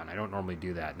episode down. I don't normally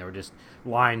do that, and there were just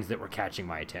lines that were catching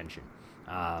my attention.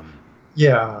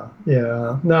 Yeah.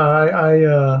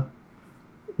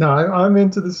 No, I'm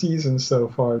into the season so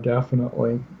far,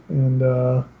 definitely,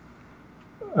 and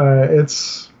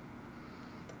it's.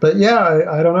 But yeah,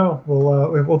 I don't know.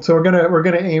 So we're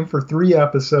gonna aim for 3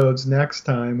 episodes next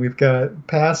time. We've got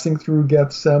Passing Through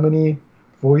Gethsemane,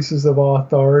 Voices of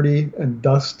Authority, and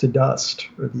Dust to Dust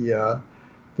for the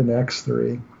next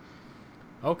 3.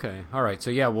 Okay, all right. So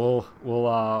yeah, we'll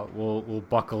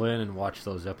buckle in and watch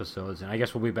those episodes, and I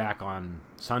guess we'll be back on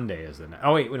Sunday as the next.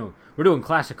 Oh wait, no, we're doing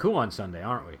Classic Who on Sunday,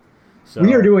 aren't we? So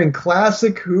we are doing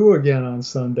Classic Who again on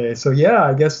Sunday. So yeah,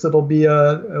 I guess it'll be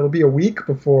a week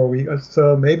before we.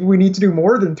 So maybe we need to do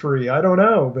more than 3. I don't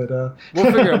know, but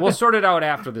we'll sort it out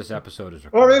after this episode is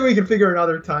recorded. Or maybe we can figure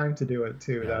another time to do it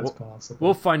too. Yeah, that's possible.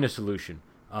 We'll find a solution.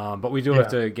 But we do have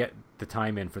to get the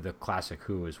time in for the Classic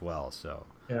Who as well. So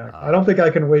yeah, I don't think I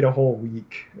can wait a whole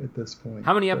week at this point.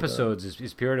 How many episodes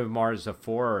is Period of Mars a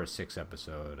 4 or a 6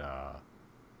 episode?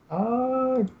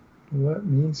 Let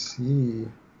me see.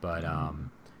 But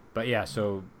yeah,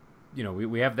 so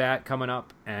we have that coming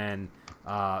up, and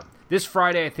this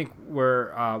Friday I think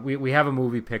we have a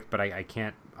movie picked, but I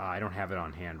can't I don't have it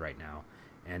on hand right now,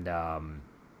 and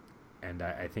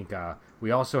I think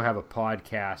we also have a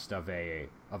podcast of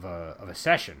a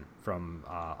session from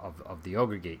of the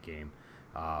Ogre Gate game,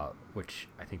 which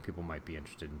I think people might be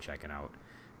interested in checking out.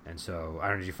 And so I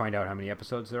don't know, did you find out how many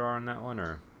episodes there are on that one,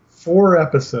 or? 4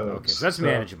 episodes. Okay, so that's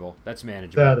manageable. That's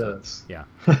manageable. That is. Yeah.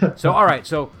 So all right,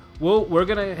 so we're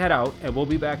gonna head out, and we'll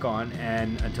be back on.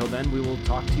 And until then, we will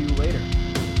talk to you later.